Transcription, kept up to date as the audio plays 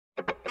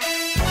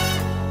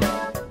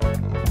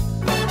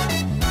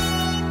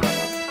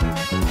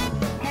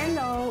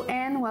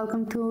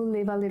welcome to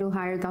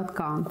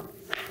livealittlehigher.com.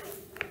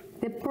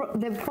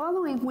 The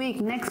following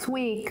week, next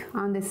week,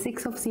 on the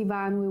 6th of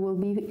Sivan, we will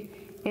be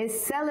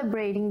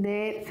celebrating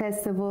the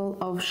festival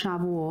of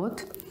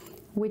Shavuot,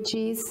 which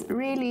is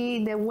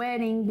really the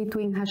wedding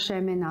between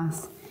Hashem and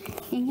us.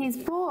 In his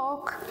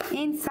book,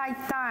 Inside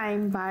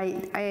Time by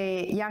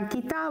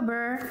Yankee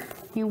Tauber,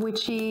 in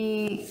which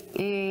he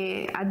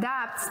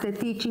adapts the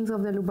teachings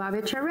of the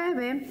Lubavitcher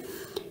Rebbe,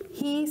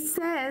 he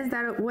says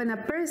that when a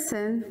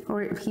person,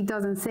 or he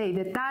doesn't say,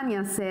 the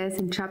Tanya says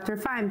in chapter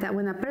 5, that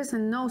when a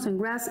person knows and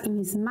grasps in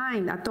his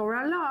mind a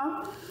Torah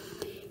law,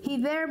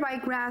 he thereby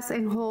grasps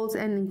and holds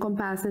and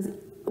encompasses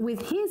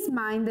with his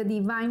mind the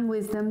divine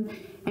wisdom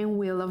and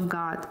will of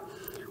God,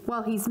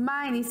 while his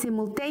mind is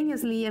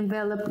simultaneously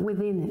enveloped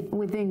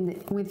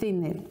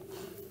within it.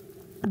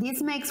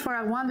 This makes for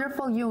a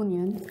wonderful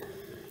union,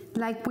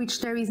 like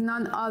which there is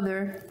none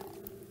other,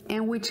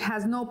 and which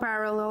has no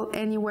parallel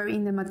anywhere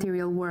in the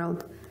material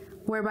world,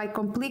 whereby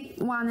complete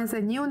oneness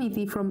and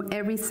unity from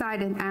every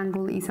side and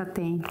angle is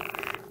attained.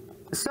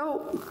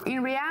 So,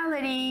 in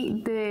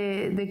reality,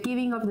 the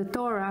giving of the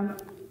Torah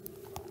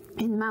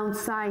in Mount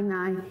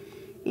Sinai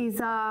is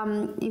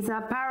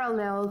a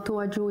parallel to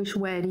a Jewish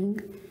wedding.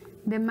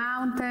 The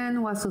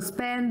mountain was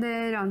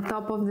suspended on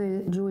top of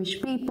the Jewish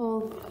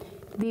people.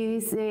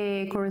 This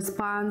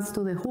corresponds to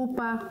the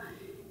chuppah.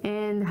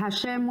 And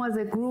Hashem was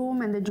the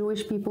groom and the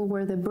Jewish people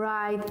were the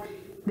bride.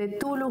 The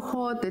two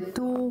luchot, the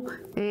two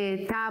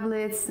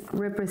tablets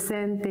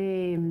represent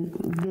the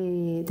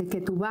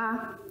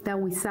ketubah that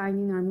we sign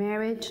in our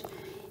marriage.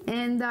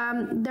 And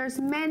there's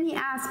many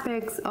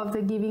aspects of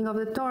the giving of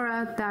the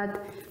Torah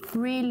that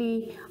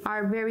really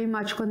are very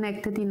much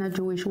connected in a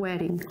Jewish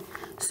wedding.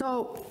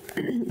 So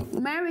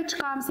marriage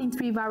comes in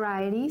three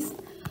varieties: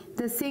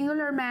 the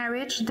singular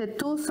marriage, the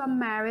twosome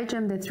marriage,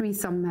 and the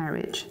threesome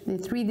marriage, the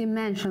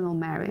three-dimensional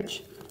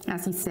marriage,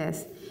 as he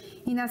says.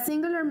 In a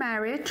singular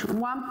marriage,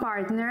 one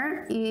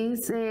partner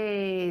is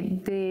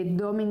the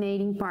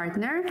dominating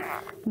partner.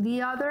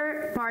 The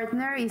other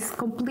partner is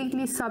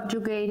completely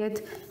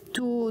subjugated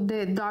to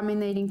the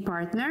dominating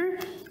partner.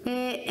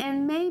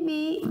 And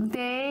maybe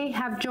they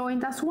have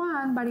joined as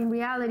one, but in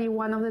reality,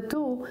 one of the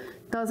two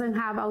doesn't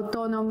have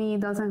autonomy,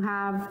 doesn't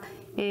have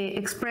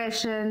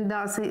expression,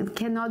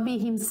 cannot be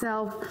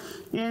himself,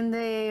 and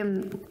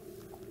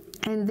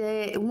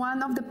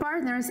one of the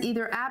partners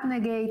either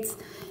abnegates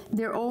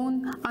their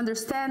own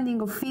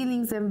understanding of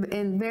feelings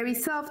and very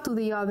self to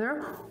the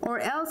other, or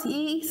else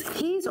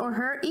his or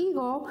her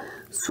ego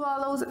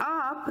swallows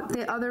up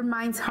the other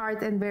mind's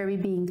heart and very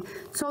being.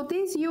 So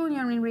this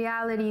union in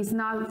reality is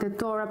not the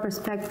Torah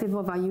perspective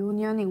of a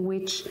union in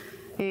which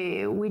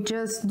we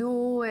just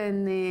do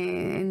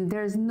and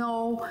there's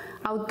no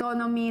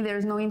autonomy,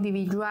 there's no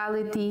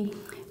individuality,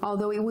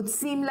 although it would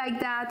seem like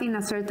that in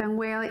a certain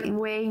way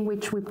in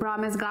which we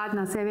promise God,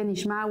 Naseh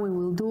v'nishma, we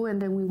will do,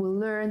 and then we will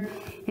learn,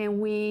 and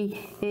we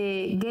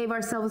gave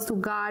ourselves to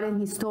God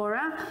and His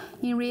Torah.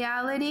 In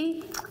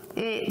reality,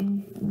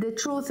 the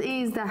truth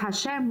is that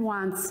Hashem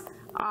wants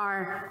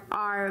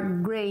our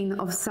grain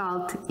of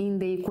salt in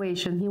the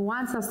equation. He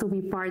wants us to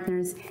be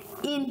partners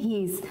in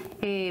His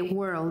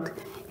world.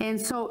 And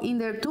so in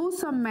their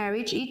twosome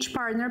marriage, each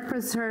partner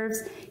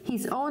preserves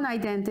his own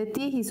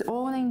identity, his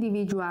own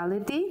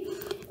individuality.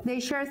 They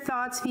share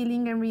thoughts,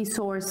 feelings, and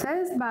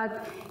resources,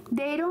 but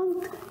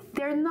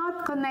they're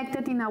not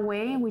connected in a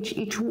way in which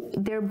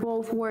they're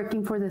both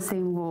working for the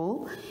same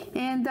goal.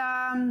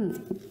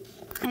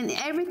 And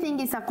everything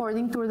is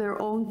according to their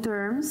own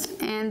terms.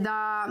 And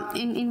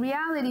in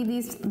reality,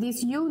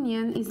 this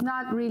union is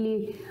not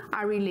really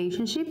a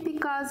relationship,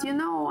 because, you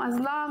know, as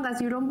long as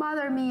you don't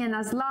bother me and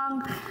as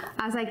long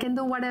as I can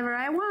do whatever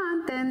I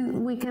want,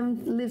 then we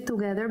can live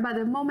together. But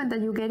the moment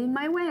that you get in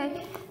my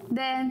way,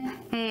 then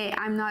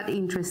I'm not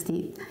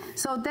interested.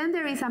 So then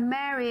there is a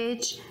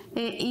marriage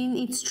in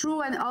its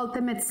true and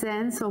ultimate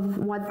sense of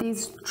what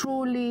is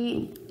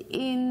truly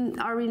in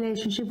our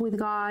relationship with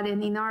God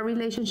and in our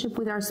relationship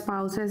with our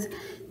spouses.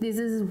 This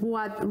is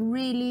what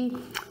really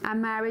a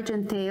marriage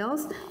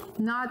entails.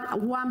 Not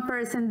one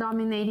person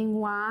dominating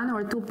one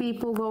or two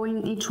people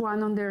going each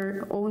one on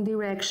their own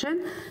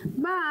direction,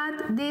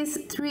 but this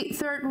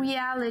third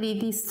reality,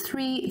 this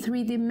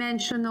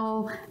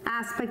three-dimensional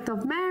aspect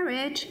of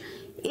marriage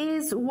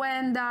is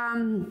when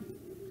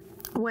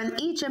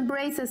each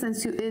embraces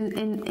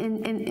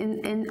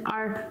and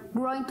are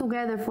growing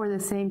together for the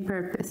same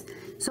purpose.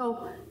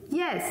 So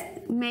yes,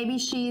 maybe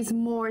she's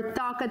more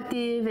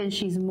talkative and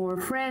she's more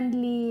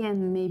friendly,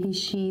 and maybe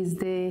she's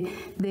the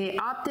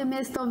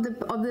optimist of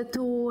the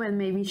two, and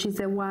maybe she's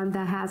the one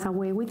that has a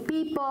way with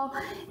people,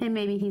 and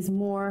maybe he's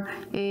more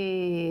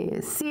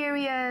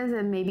serious,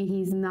 and maybe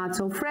he's not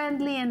so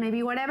friendly, and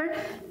maybe whatever.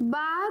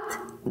 But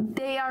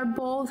they are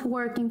both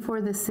working for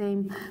the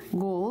same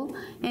goal.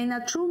 And a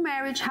true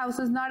marriage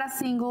houses not a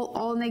single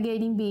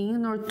all-negating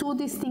being, nor two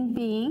distinct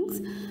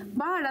beings,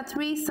 but a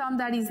threesome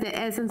that is the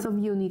essence of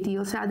unity.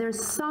 O sea, there's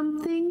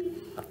something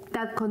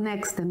that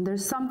connects them.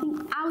 There's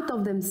something out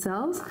of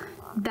themselves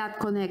that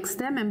connects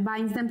them and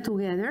binds them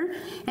together,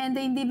 and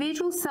the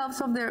individual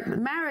selves of their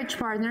marriage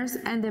partners,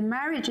 and the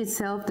marriage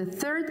itself, the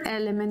third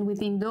element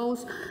within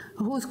those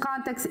whose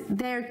context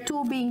they're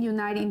two being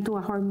united into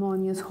a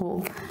harmonious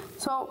whole.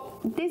 So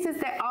this is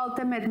the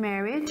ultimate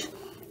marriage,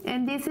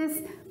 and this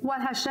is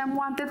what Hashem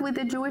wanted with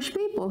the Jewish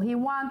people. He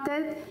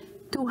wanted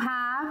to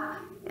have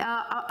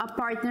a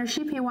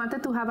partnership. He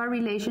wanted to have a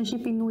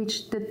relationship in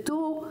which the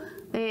two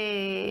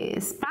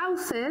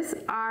spouses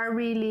are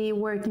really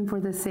working for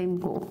the same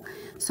goal.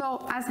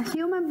 So as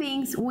human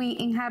beings, we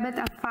inhabit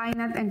a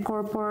finite and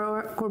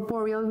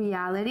corporeal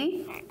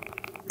reality,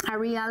 a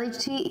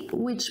reality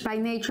which by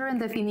nature and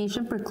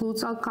definition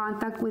precludes all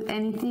contact with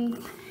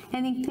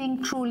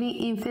anything truly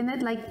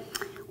infinite. Like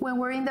when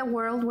we're in the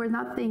world, we're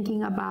not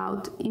thinking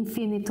about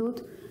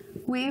infinitude.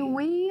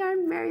 We are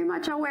very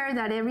much aware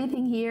that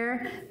everything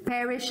here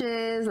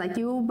perishes. Like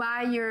you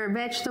buy your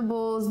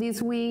vegetables this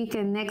week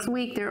and next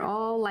week they're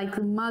all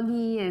like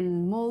muggy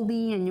and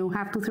moldy and you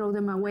have to throw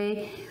them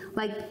away.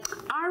 Like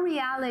our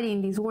reality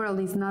in this world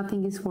is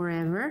nothing is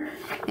forever,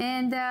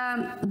 and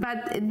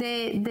but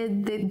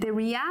the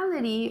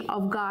reality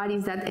of God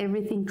is that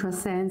everything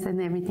transcends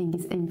and everything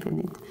is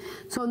infinite.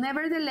 So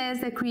nevertheless,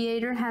 the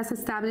Creator has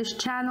established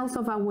channels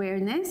of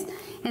awareness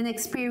and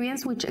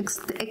experience which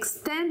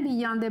extend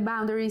beyond the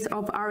boundaries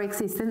of our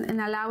existence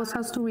and allows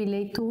us to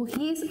relate to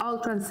His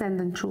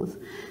all-transcendent truth.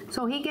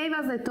 So He gave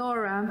us the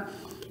Torah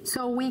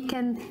so we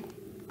can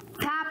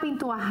tap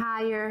into a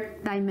higher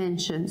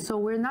dimension. So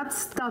we're not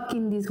stuck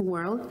in this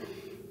world.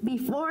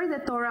 Before the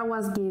Torah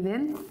was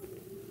given,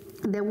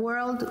 the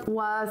world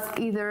was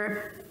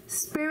either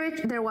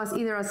there was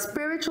either a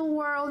spiritual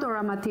world or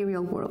a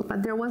material world,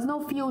 but there was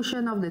no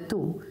fusion of the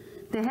two.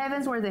 The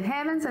heavens were the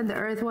heavens and the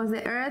earth was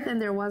the earth,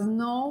 and there was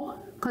no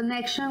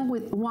connection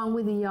with one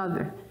with the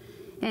other.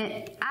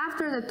 And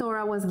after the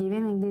Torah was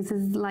given, and this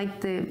is like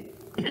the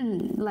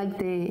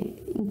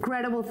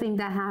incredible thing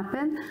that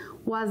happened,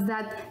 was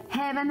that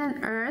heaven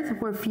and earth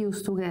were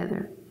fused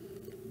together.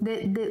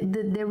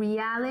 The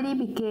reality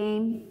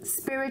became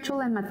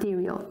spiritual and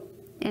material,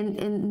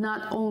 and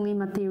not only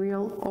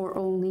material or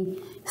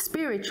only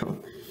spiritual.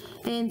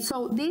 And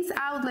so these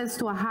outlets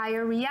to a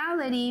higher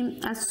reality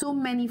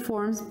assume many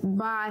forms,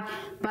 but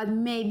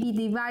may be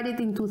divided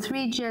into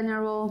three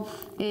general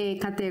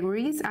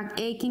categories,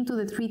 akin to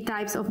the three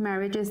types of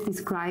marriages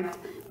described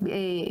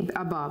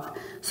above.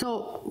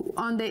 So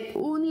on the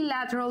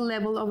unilateral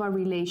level of a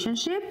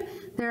relationship,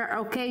 there are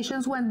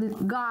occasions when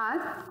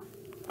God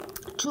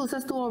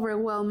chooses to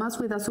overwhelm us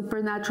with a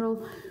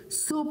supernatural,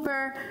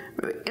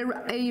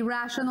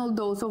 irrational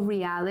dose of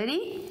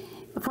reality.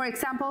 For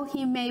example,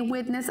 we may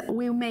witness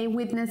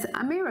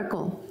a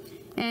miracle,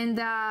 and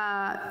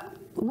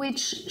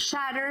which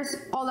shatters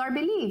all our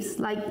beliefs.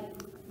 Like,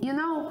 you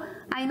know,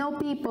 I know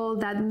people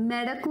that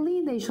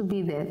medically they should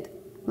be dead.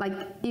 Like,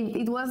 if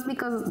it was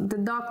because the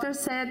doctor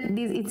said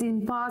it's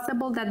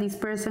impossible that this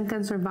person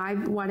can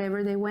survive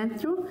whatever they went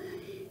through,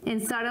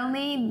 and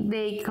suddenly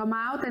they come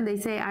out and they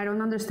say, I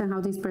don't understand how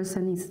this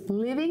person is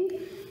living,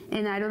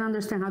 and I don't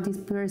understand how this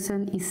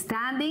person is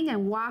standing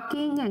and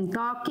walking and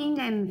talking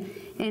and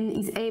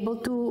is able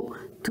to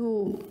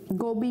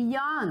go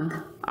beyond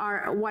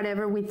our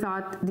whatever we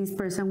thought this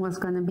person was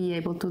going to be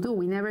able to do.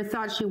 We never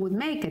thought she would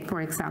make it,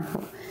 for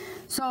example.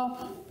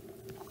 So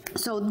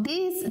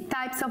these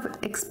types of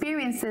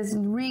experiences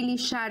really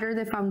shatter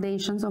the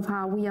foundations of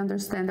how we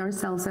understand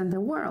ourselves and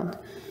the world,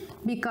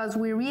 because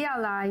we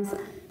realize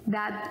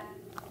that,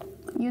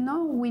 you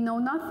know, we know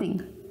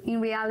nothing. In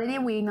reality,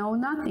 we know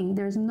nothing.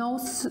 There's no,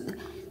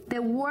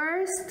 the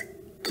worst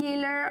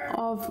killer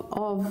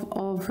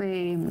of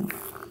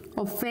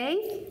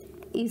faith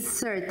is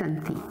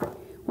certainty.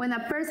 When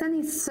a person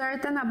is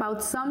certain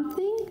about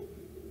something,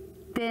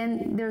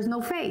 then there's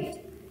no faith.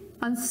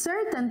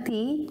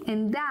 Uncertainty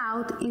and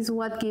doubt is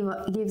what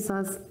gives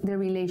us the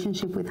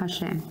relationship with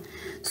Hashem.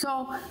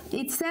 So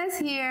it says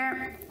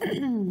here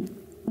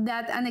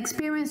that an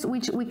experience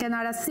which we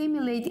cannot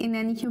assimilate in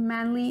any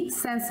humanly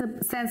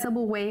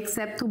sensible way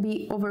except to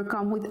be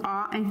overcome with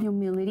awe and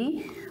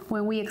humility.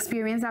 When we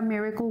experience a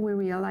miracle, we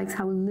realize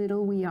how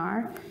little we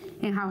are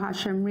and how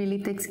Hashem really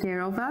takes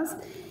care of us.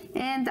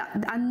 And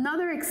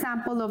another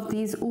example of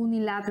this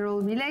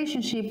unilateral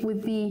relationship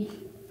would be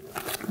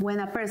when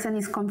a person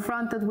is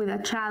confronted with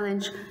a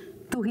challenge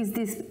to his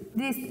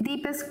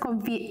deepest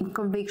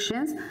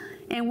convictions,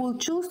 and will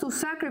choose to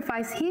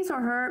sacrifice his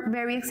or her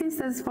very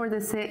existence for the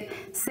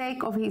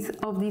sake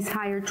of this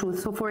higher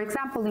truth. So, for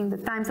example, in the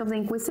times of the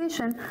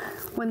Inquisition,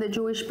 when the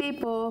Jewish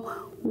people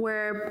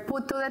were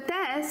put to the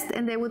test,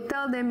 and they would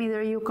tell them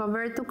either you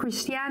convert to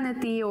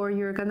Christianity or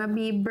you're gonna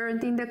be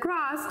burnt in the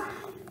cross,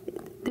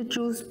 the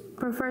Jews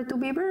preferred to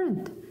be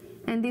burned.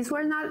 And these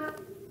were not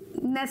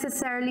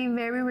necessarily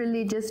very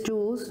religious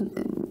Jews,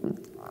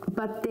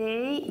 but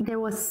there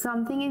was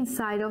something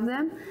inside of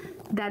them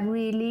that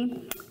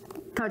really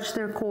touch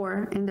their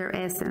core and their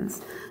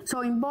essence.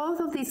 So in both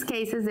of these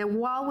cases, the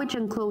wall which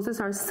encloses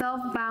our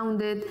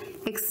self-bounded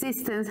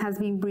existence has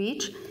been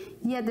breached,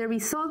 yet the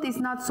result is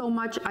not so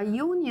much a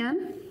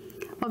union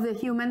of the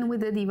human with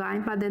the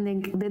divine, but the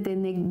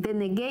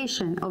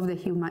negation of the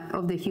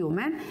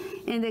human,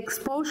 and the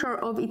exposure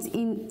of its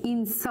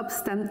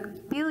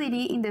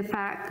insubstantiality in the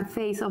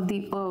face of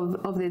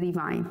the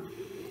divine.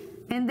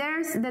 And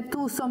there's the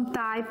two-some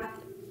type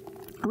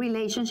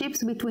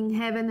relationships between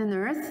heaven and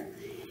earth,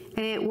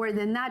 where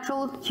the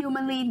natural,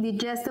 humanly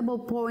digestible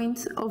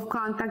points of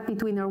contact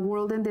between our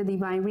world and the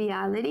divine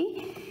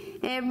reality.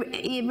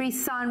 Every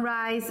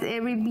sunrise,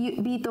 every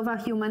beat of a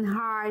human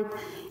heart,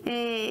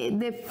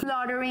 the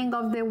fluttering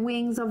of the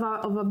wings of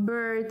a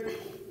bird.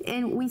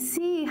 And we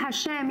see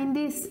Hashem in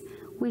this.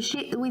 We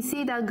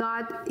see that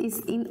God is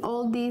in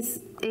all this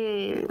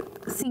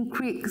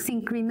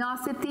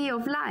synchronicity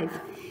of life.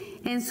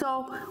 And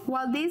so,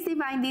 while these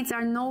divine deeds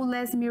are no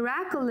less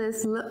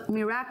miraculous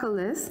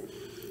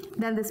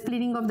than the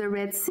splitting of the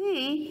Red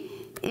Sea,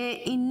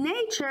 in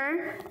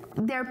nature,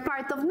 they're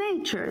part of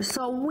nature.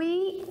 So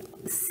we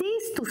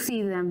cease to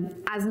see them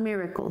as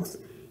miracles.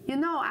 You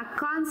know, a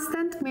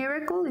constant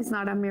miracle is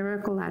not a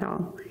miracle at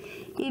all.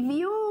 If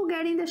you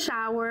get in the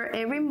shower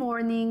every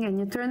morning and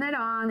you turn it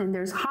on and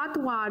there's hot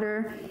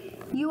water,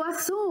 you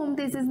assume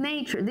this is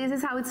nature, this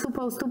is how it's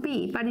supposed to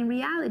be. But in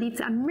reality,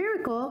 it's a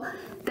miracle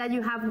that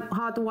you have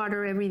hot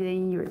water every day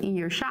in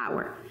your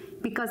shower,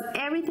 because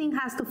everything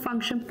has to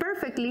function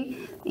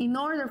perfectly in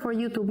order for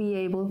you to be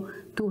able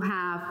to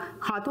have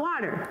hot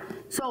water.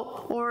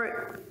 So,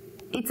 or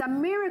it's a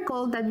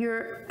miracle that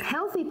you're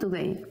healthy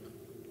today.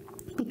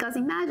 Because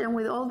imagine,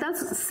 with all the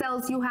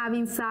cells you have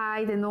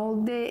inside and all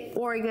the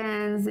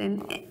organs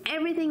and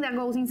everything that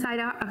goes inside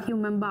a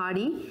human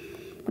body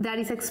that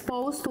is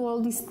exposed to all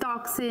these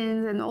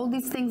toxins and all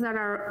these things that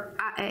are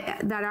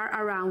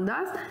around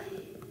us,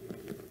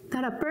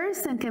 that a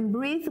person can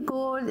breathe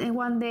good in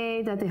one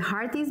day, that the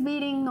heart is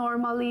beating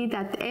normally,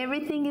 that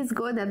everything is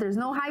good, that there's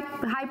no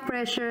high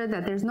pressure,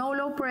 that there's no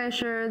low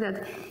pressure,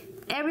 that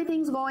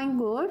everything's going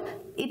good.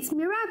 It's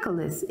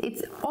miraculous.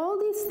 It's all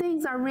these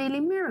things are really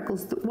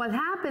miracles. What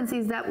happens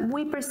is that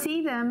we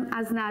perceive them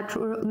as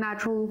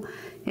natural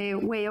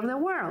way of the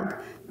world,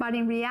 but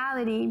in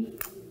reality,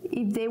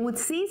 if they would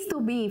cease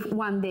to be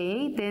one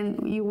day, then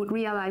you would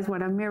realize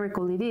what a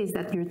miracle it is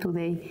that you're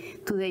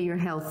today you're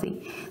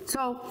healthy.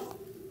 So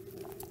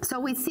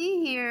we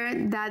see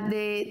here that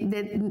the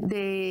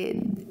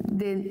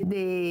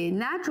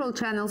natural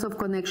channels of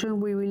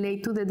connection, we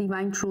relate to the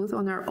divine truth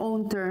on our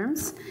own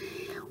terms,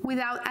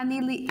 without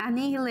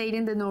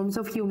annihilating the norms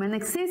of human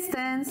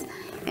existence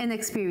and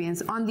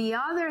experience. On the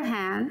other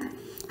hand,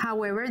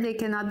 however, they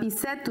cannot be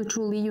said to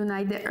truly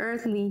unite the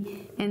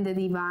earthly and the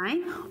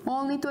divine,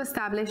 only to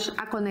establish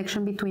a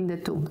connection between the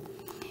two.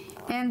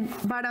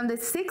 But on the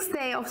 6th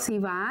day of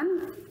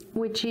Sivan,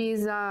 which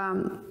is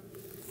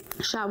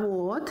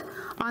Shavuot,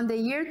 on the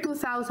year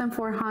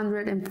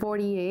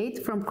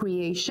 2448 from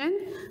creation,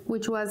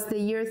 which was the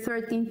year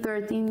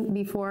 1313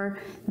 before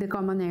the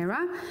Common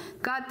Era,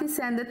 God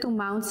descended to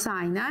Mount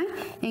Sinai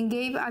and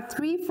gave a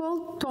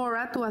threefold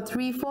Torah to a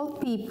threefold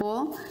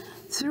people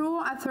through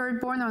a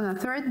thirdborn on a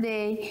third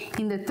day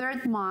in the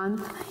third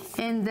month,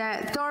 and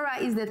the Torah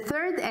is the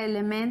third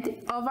element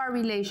of our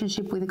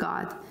relationship with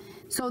God.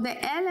 So the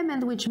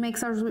element which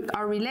makes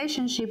our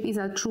relationship is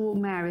a true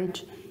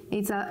marriage.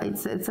 It's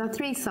a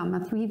threesome, a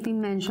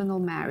three-dimensional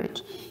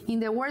marriage. In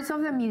the words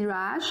of the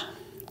Midrash,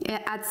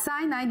 at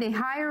Sinai, the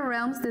higher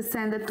realms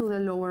descended to the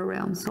lower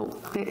realms. So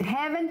the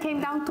heaven came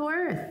down to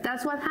earth.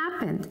 That's what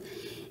happened.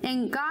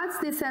 And God's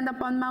descend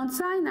upon Mount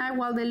Sinai,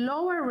 while the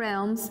lower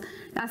realms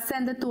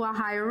ascended to a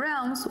higher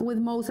realms, with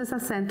Moses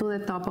ascend to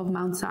the top of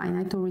Mount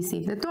Sinai to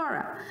receive the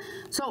Torah.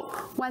 So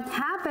what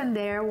happened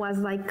there was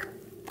like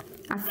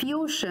a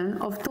fusion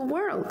of two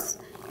worlds.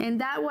 And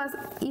that was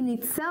in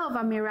itself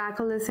a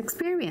miraculous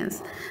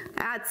experience.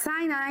 At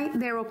Sinai,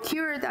 there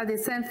occurred a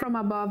descent from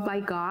above by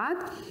God,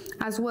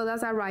 as well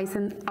as a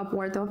rising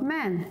upward of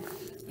men.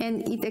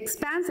 And it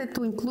expanded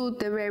to include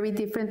the very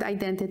different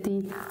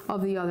identity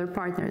of the other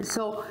partners,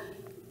 so,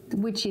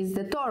 which is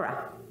the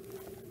Torah.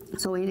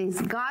 So it is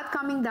God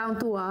coming down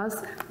to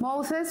us,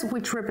 Moses,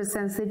 which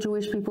represents the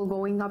Jewish people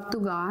going up to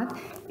God,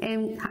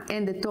 and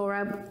the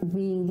Torah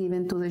being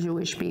given to the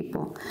Jewish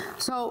people.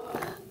 So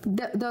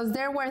thus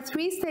there were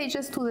three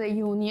stages to the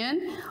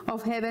union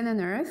of heaven and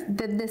earth: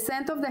 the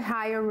descent of the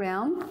higher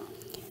realm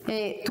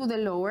to the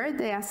lower,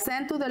 the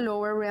ascent to the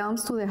lower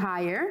realms to the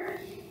higher,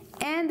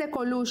 and the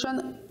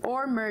collusion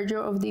or merger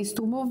of these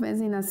two movements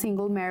in a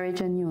single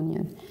marriage and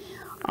union.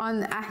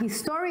 On a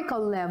historical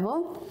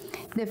level,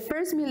 the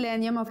first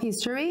millennium of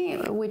history,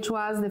 which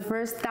was the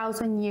first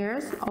 1,000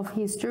 years of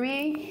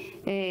history,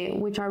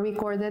 which are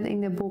recorded in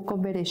the book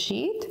of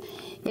Bereshit,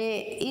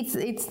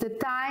 it's the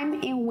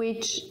time in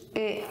which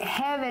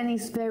heaven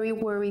is very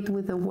worried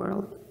with the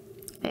world.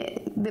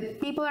 The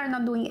people are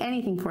not doing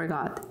anything for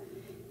God.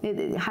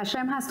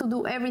 Hashem has to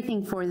do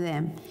everything for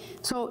them.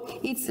 So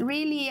it's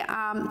really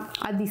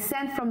a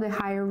descent from the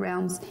higher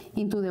realms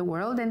into the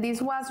world. And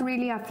this was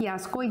really a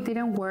fiasco. It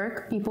didn't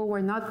work. People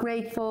were not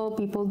grateful.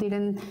 People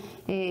didn't,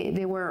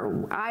 they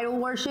were idol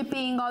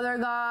worshiping other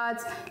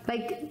gods.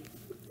 Like,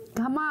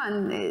 come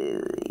on,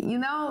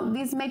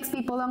 this makes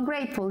people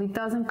ungrateful. It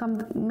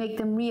doesn't make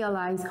them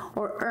realize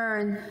or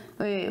earn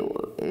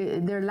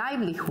their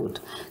livelihood.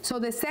 So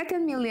the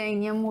second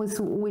millennium,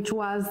 which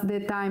was the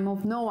time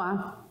of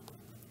Noah,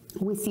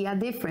 we see a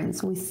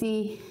difference. We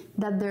see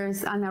that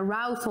there's an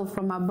arousal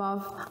from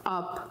above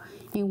up,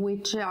 in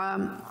which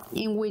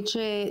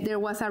there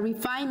was a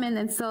refinement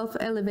and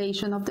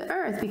self-elevation of the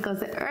earth, because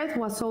the earth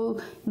was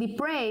so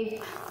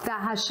depraved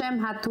that Hashem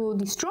had to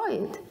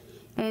destroy it.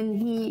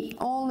 And the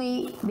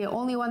only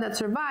one that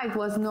survived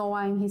was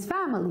Noah and his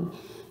family,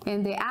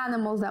 and the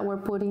animals that were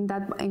put in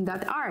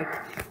that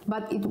ark.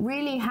 But it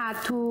really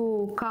had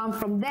to come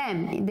from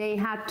them. They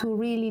had to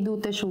really do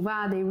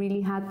teshuvah. They really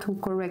had to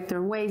correct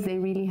their ways. They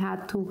really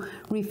had to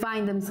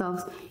refine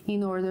themselves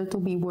in order to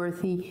be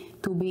worthy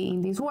to be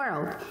in this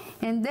world.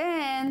 And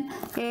then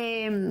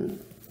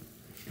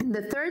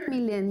the third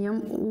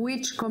millennium,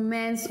 which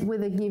commenced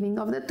with the giving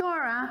of the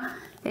Torah,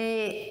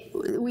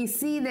 we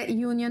see the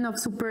union of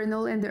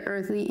supernal and the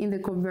earthly in the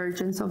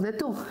convergence of the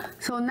two.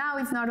 So now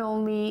it's not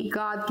only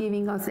God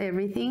giving us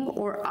everything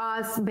or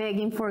us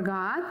begging for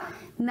God.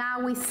 Now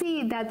we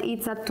see that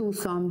it's a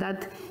twosome,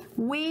 that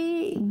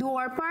we do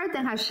our part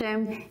and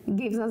Hashem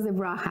gives us the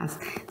brachas.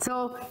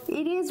 So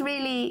it is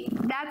really,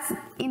 that's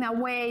in a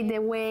way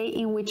the way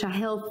in which a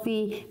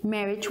healthy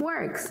marriage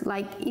works.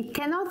 Like, it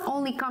cannot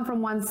only come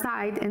from one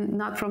side and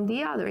not from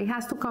the other. It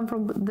has to come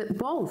from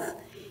both.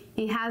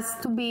 It has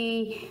to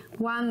be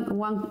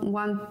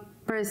one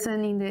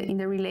person in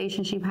the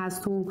relationship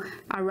has to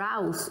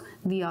arouse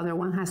the other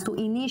one, has to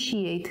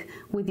initiate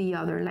with the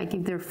other. Like,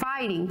 if they're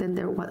fighting, then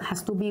there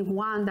has to be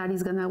one that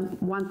is gonna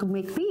want to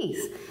make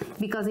peace.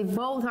 Because if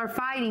both are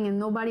fighting and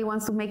nobody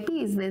wants to make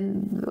peace,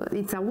 then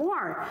it's a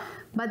war.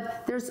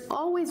 But there's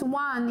always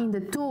one in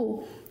the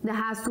two that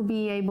has to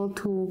be able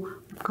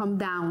to come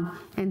down,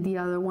 and the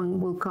other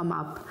one will come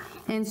up.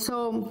 And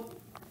so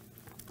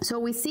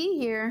we see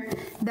here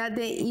that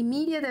the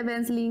immediate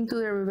events leading to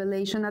the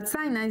revelation at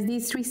Sinai,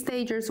 these three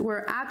stages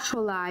were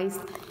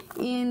actualized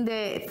in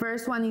the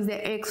first one is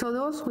the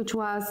Exodus, which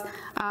was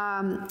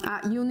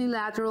a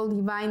unilateral,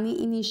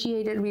 divinely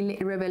initiated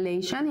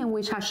revelation in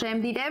which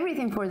Hashem did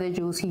everything for the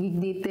Jews. He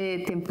did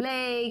the 10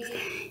 plagues,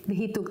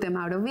 he took them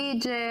out of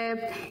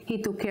Egypt,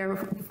 he took care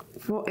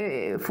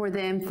for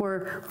them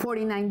for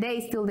 49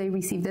 days till they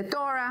received the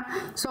Torah.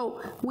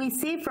 So we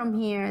see from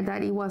here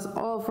that it was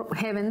all from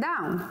heaven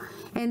down.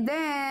 And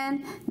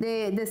then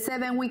the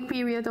 7-week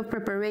period of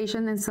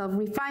preparation and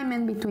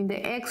self-refinement between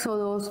the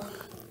Exodus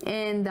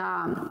and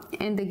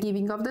the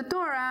giving of the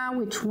Torah,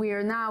 which we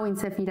are now in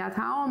Sefirat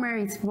HaOmer,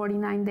 it's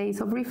 49 days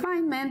of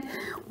refinement.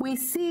 We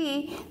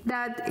see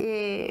that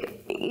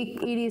it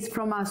is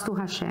from us to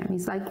Hashem.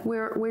 It's like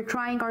we're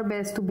trying our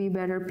best to be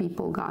better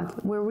people, God.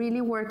 We're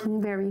really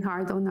working very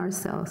hard on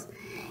ourselves.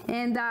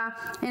 And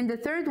the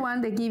third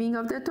one, the giving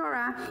of the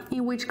Torah,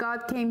 in which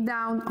God came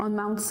down on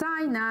Mount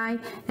Sinai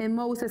and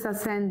Moses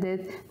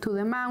ascended to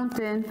the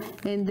mountain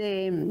and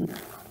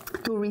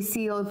to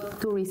receive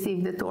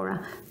the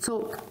Torah.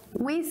 So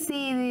we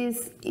see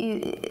this,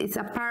 it's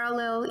a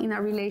parallel in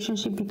a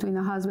relationship between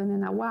a husband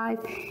and a wife,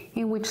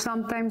 in which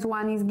sometimes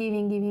one is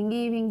giving,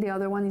 the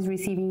other one is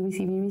receiving.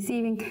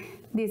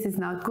 This is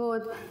not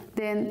good.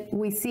 Then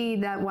we see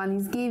that one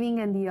is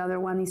giving and the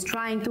other one is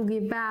trying to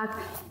give back,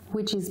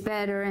 which is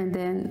better. And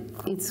then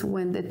it's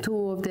when the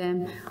two of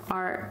them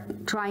are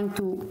trying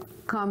to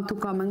come to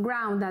common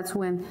ground, that's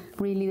when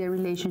really the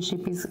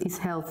relationship is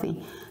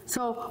healthy.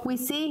 So we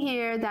see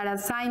here that at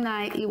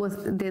Sinai, it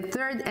was the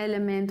third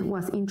element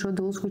was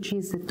introduced, which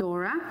is the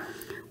Torah,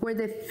 where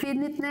the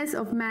finiteness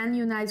of man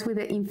unites with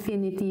the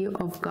infinity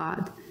of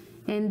God.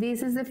 And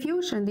this is the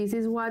fusion. This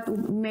is what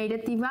made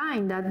it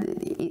divine, that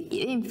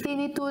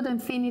infinitude and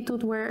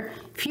finitude were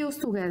fused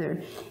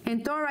together.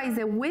 And Torah is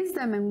the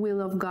wisdom and will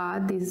of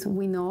God. This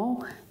we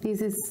know.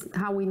 This is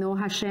how we know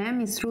Hashem,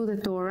 is through the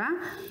Torah.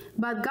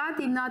 But God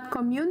did not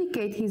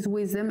communicate his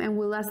wisdom and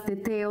will as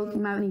detailed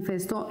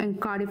manifesto and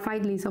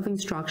codified list of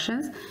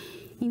instructions.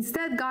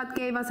 Instead, God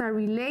gave us a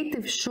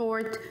relative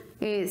short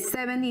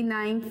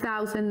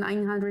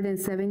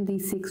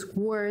 79,976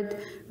 word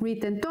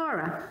written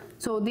Torah.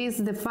 So this,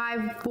 the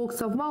 5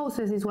 books of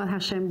Moses, is what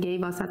Hashem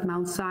gave us at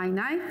Mount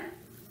Sinai,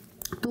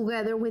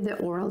 together with the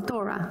oral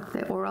Torah.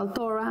 The oral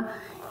Torah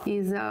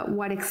is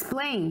what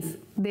explains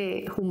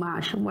the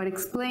Humash, what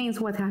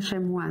explains what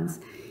Hashem wants.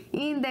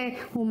 In the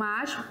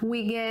Humash,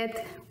 we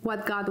get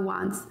what God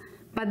wants.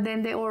 But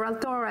then the oral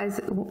Torah,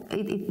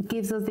 it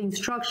gives us the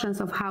instructions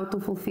of how to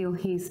fulfill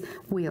his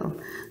will.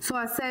 So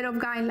a set of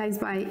guidelines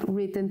by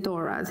written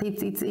Torahs.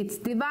 It's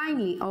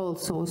divinely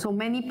also. So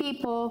many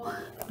people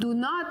do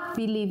not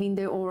believe in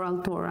the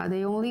oral Torah.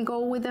 They only go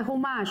with the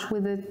Humash,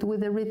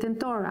 with the written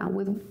Torah,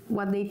 with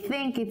what they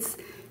think it's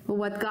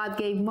what God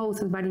gave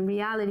Moses, but in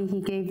reality he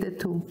gave the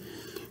two.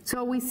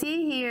 So we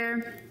see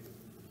here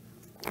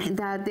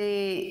that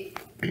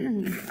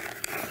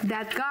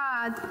that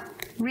God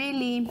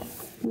really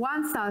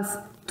wants us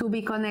to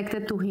be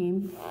connected to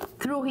him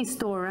through his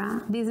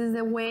Torah. This is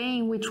the way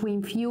in which we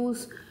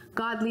infuse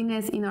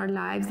godliness in our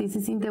lives. This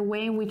is in the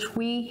way in which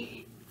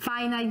we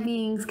finite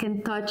beings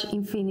can touch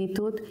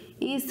infinitude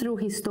is through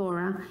his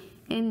Torah.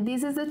 And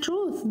this is the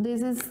truth.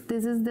 This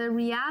is the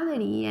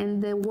reality.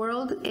 And the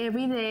world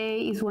every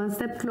day is one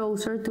step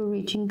closer to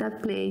reaching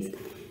that place.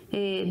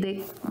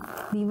 The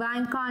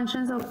divine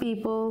conscience of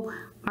people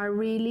are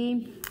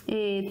really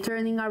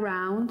turning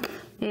around.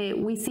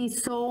 We see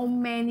so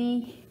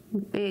many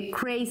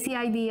crazy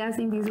ideas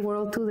in this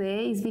world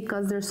today. Is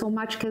because there's so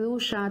much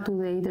kedusha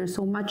today, there's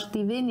so much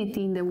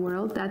divinity in the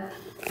world that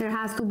there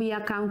has to be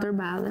a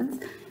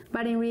counterbalance.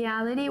 But in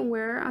reality,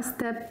 we're a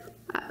step,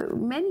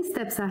 many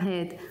steps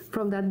ahead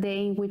from that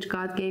day in which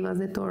God gave us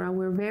the Torah.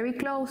 We're very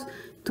close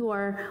to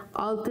our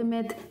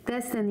ultimate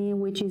destiny,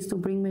 which is to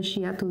bring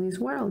Mashiach to this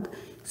world.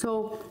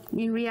 So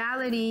in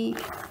reality,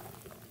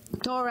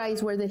 Torah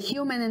is where the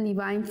human and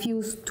divine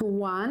fuse to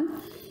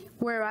one,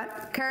 where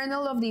a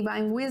kernel of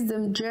divine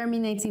wisdom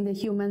germinates in the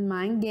human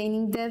mind,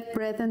 gaining depth,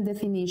 breadth, and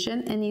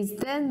definition, and is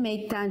then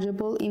made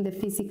tangible in the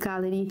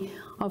physicality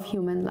of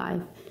human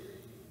life.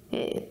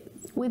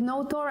 With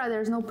no Torah,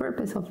 there's no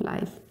purpose of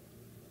life.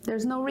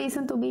 There's no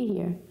reason to be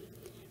here.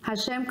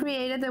 Hashem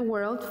created the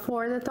world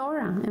for the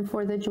Torah and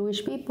for the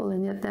Jewish people,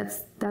 and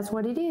that's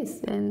what it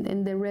is.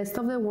 And the rest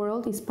of the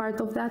world is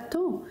part of that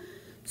too.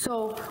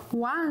 So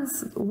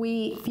once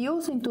we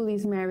fuse into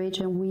this marriage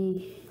and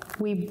we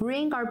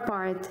bring our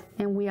part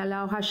and we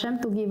allow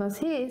Hashem to give us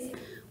his,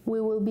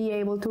 we will be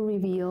able to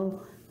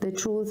reveal the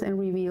truth and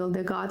reveal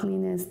the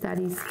godliness that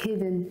is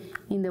hidden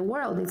in the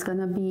world. It's going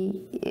to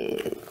be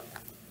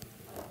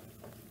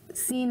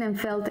seen and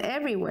felt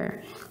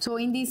everywhere. So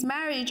in this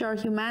marriage, our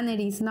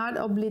humanity is not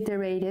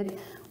obliterated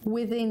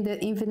within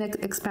the infinite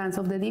expanse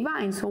of the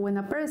divine. So when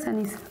a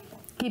person is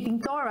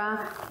keeping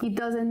Torah, it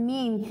doesn't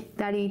mean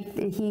that he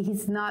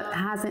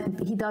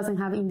doesn't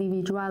have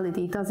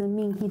individuality. It doesn't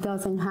mean he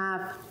doesn't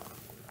have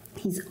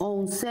his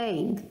own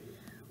saying.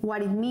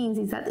 What it means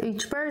is that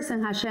each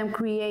person Hashem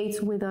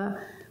creates with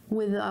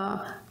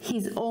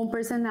his own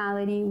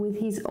personality, with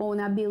his own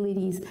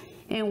abilities,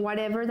 and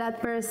whatever that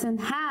person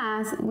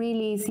has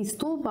really is his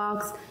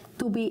toolbox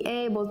to be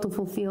able to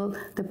fulfill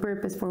the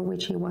purpose for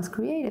which he was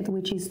created,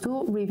 which is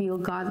to reveal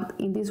God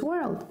in this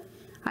world.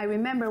 I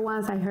remember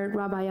once I heard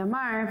Rabbi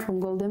Amar from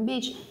Golden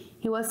Beach.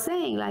 He was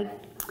saying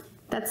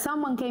that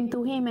someone came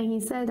to him and he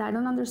said, "I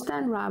don't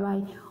understand,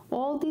 Rabbi.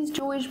 All these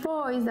Jewish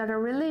boys that are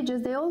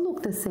religious, they all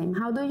look the same.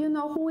 How do you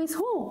know who is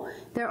who?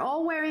 They're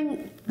all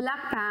wearing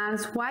black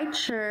pants, white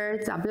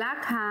shirts, a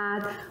black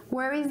hat.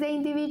 Where is the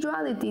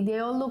individuality? They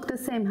all look the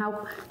same.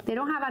 How they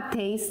don't have a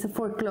taste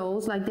for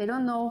clothes? Like they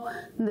don't know,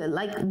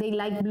 like they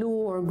like blue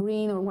or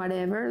green or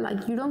whatever.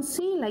 Like you don't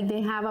see like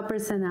they have a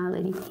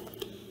personality."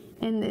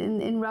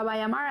 And Rabbi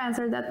Amar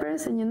answered that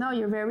person,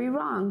 "You're very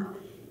wrong.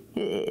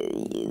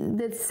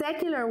 The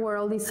secular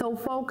world is so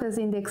focused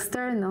in the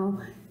external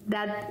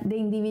that the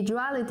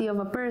individuality of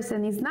a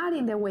person is not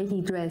in the way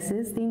he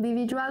dresses. The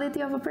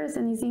individuality of a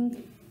person is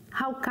in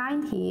how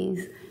kind he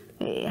is,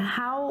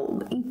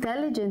 how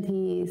intelligent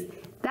he is.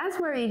 That's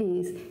where it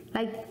is.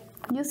 Like,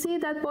 you see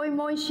that boy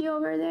Moishi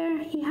over there?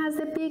 He has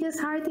the biggest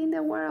heart in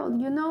the world.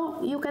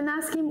 You can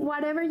ask him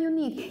whatever you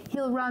need.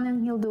 He'll run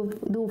and he'll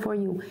do for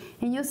you.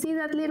 And you see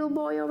that little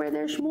boy over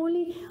there,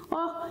 Shmuli?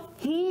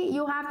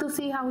 You have to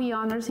see how he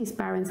honors his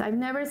parents. I've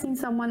never seen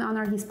someone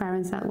honor his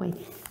parents that way.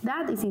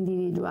 That is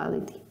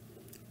individuality.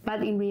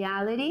 But in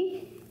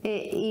reality,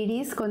 it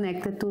is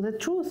connected to the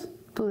truth,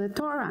 to the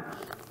Torah.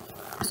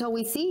 So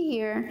we see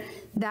here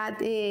that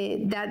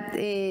that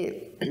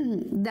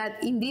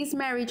in this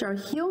marriage, our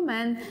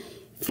human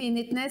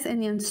finiteness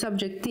and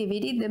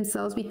subjectivity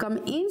themselves become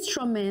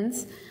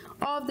instruments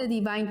of the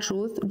divine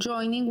truth,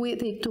 joining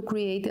with it to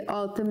create the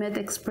ultimate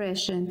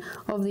expression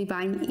of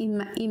divine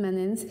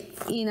immanence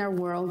in our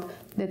world,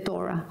 the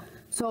Torah.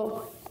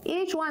 So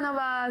each one of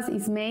us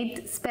is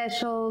made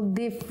special,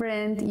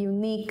 different,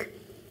 unique,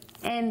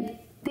 and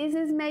this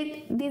is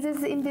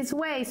in this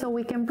way so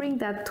we can bring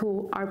that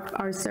to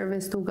our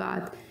service to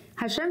God.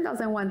 Hashem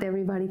doesn't want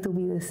everybody to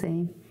be the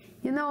same.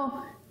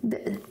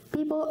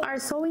 People are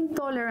so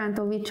intolerant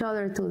of each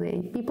other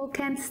today. People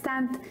can't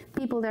stand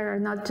people that are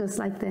not just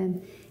like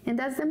them. And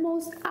that's the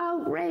most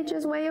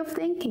outrageous way of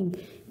thinking.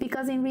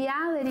 Because in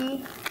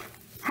reality,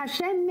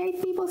 Hashem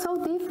made people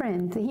so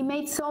different. He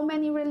made so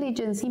many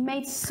religions. He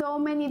made so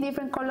many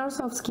different colors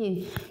of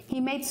skin.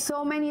 He made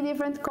so many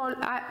different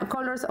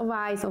colors of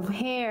eyes, of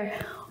hair,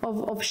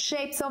 of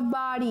shapes of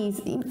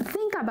bodies.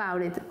 Think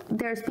about it.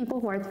 There's people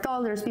who are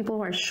tall. There's people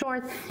who are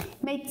short. He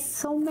made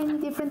so many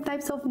different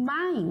types of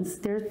minds.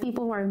 There's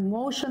people who are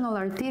emotional,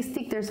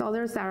 artistic. There's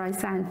others that are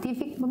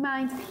scientific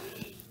minds.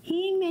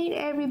 He made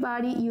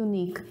everybody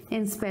unique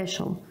and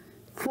special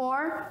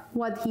for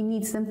what he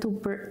needs them to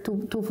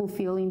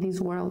fulfill in this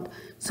world.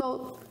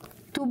 So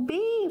to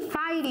be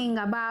fighting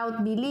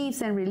about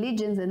beliefs and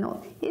religions and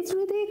all, it's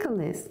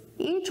ridiculous.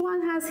 Each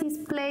one has his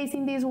place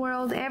in this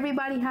world.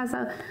 Everybody has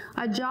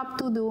a job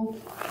to do.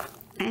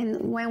 And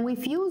when we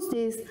fuse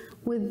this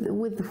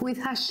with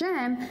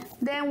Hashem,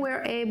 then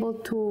we're able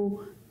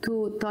to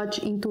to touch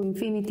into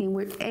infinity, and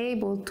we're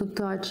able to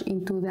touch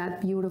into that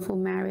beautiful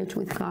marriage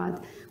with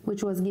God,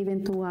 which was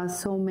given to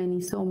us so many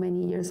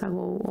years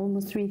ago,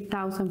 almost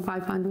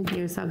 3,500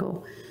 years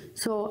ago.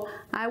 So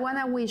I want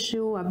to wish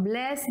you a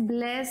blessed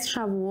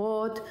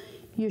Shavuot.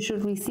 You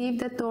should receive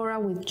the Torah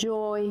with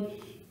joy,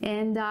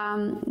 and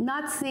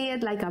not see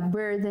it like a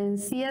burden.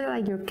 See it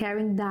like you're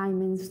carrying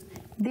diamonds.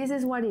 This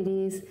is what it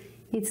is.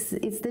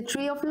 It's the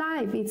tree of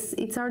life.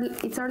 It's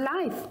our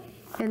life.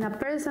 And a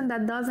person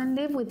that doesn't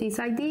live with these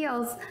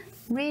ideals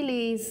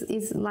really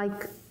is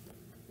like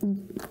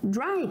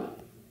dry.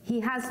 He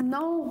has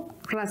no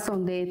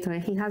raison d'etre.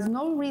 He has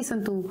no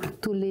reason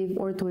to live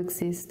or to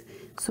exist.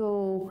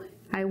 So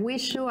I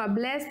wish you a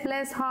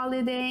blessed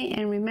holiday,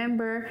 and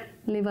remember,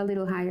 live a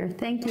little higher.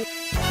 Thank you.